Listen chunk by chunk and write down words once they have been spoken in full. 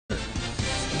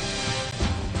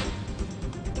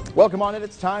Welcome on in.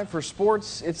 It's time for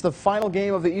sports. It's the final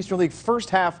game of the Eastern League first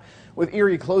half, with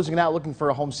Erie closing it out, looking for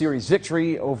a home series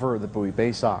victory over the Bowie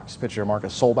Bay Sox. Pitcher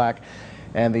Marcus Solbach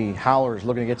and the Howlers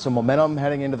looking to get some momentum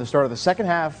heading into the start of the second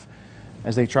half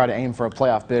as they try to aim for a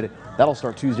playoff bid. That'll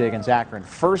start Tuesday against Akron.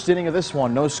 First inning of this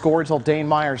one, no score until Dane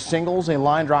Myers singles. A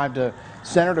line drive to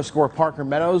center to score Parker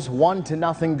Meadows.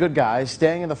 1-0 good guys.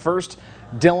 Staying in the first,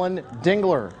 Dylan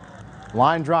Dingler.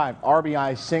 Line drive,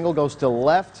 RBI single, goes to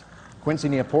left. Quincy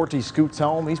Neaporte scoots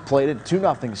home. He's played it. 2-0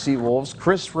 SeaWolves.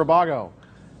 Chris Rabago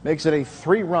makes it a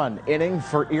 3-run inning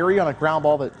for Erie on a ground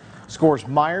ball that scores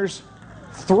Myers.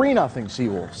 3-0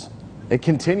 SeaWolves. It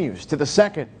continues to the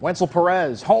second. Wenzel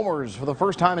Perez homers for the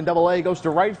first time in Double-A. Goes to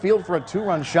right field for a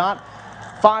 2-run shot.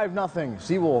 5-0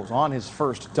 SeaWolves on his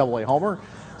first Double-A homer.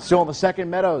 Still in the second,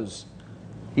 Meadows.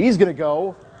 He's going to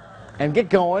go and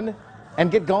get going and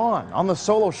get gone on the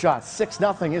solo shot.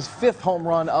 6-0, his 5th home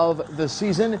run of the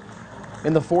season.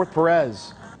 In the fourth,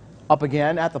 Perez up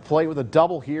again at the plate with a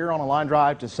double here on a line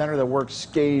drive to center that works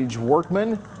Gage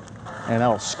Workman, and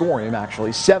that'll score him actually.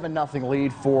 7-0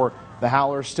 lead for the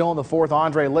Howlers. Still in the fourth,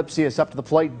 Andre Lipsius up to the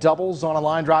plate, doubles on a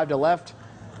line drive to left,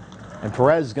 and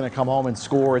Perez is going to come home and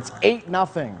score. It's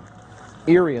 8-0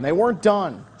 Erie, and they weren't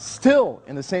done. Still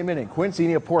in the same inning, Quincy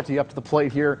Neaporte up to the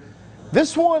plate here.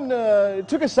 This one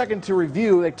took a second to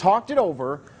review. They talked it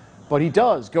over, but he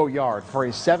does go yard for a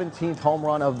 17th home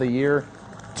run of the year.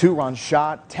 2-run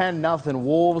shot, 10-0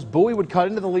 Wolves. Bowie would cut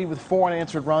into the lead with 4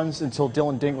 unanswered runs until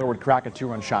Dylan Dingler would crack a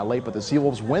 2-run shot late, but the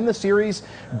SeaWolves win the series,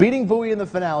 beating Bowie in the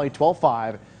finale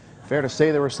 12-5. Fair to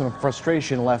say there was some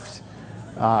frustration left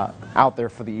out there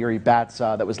for the Erie Bats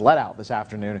that was let out this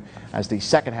afternoon as the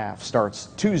second half starts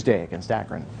Tuesday against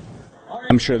Akron.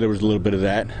 I'm sure there was a little bit of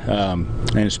that,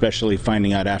 and especially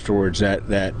finding out afterwards that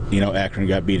Akron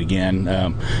got beat again.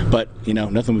 But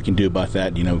nothing we can do about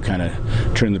that. Kind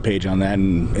of turn the page on that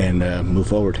and move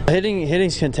forward.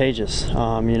 Hitting's contagious.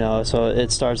 So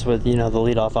it starts with the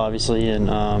leadoff obviously, and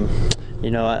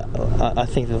I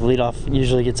think the leadoff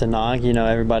usually gets a nog.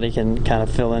 Everybody can kind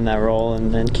of fill in that role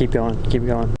and keep going.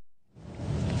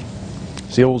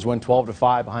 SeaWolves win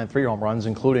 12-5 behind 3 home runs,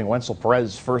 including Wenzel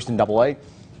Perez first in Double-A.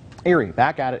 Erie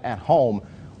back at it at home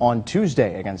on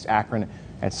Tuesday against Akron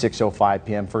at 6:05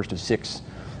 p.m. First of 6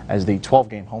 as the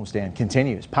 12-game homestand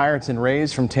continues. Pirates and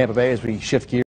Rays from Tampa Bay as we shift gears.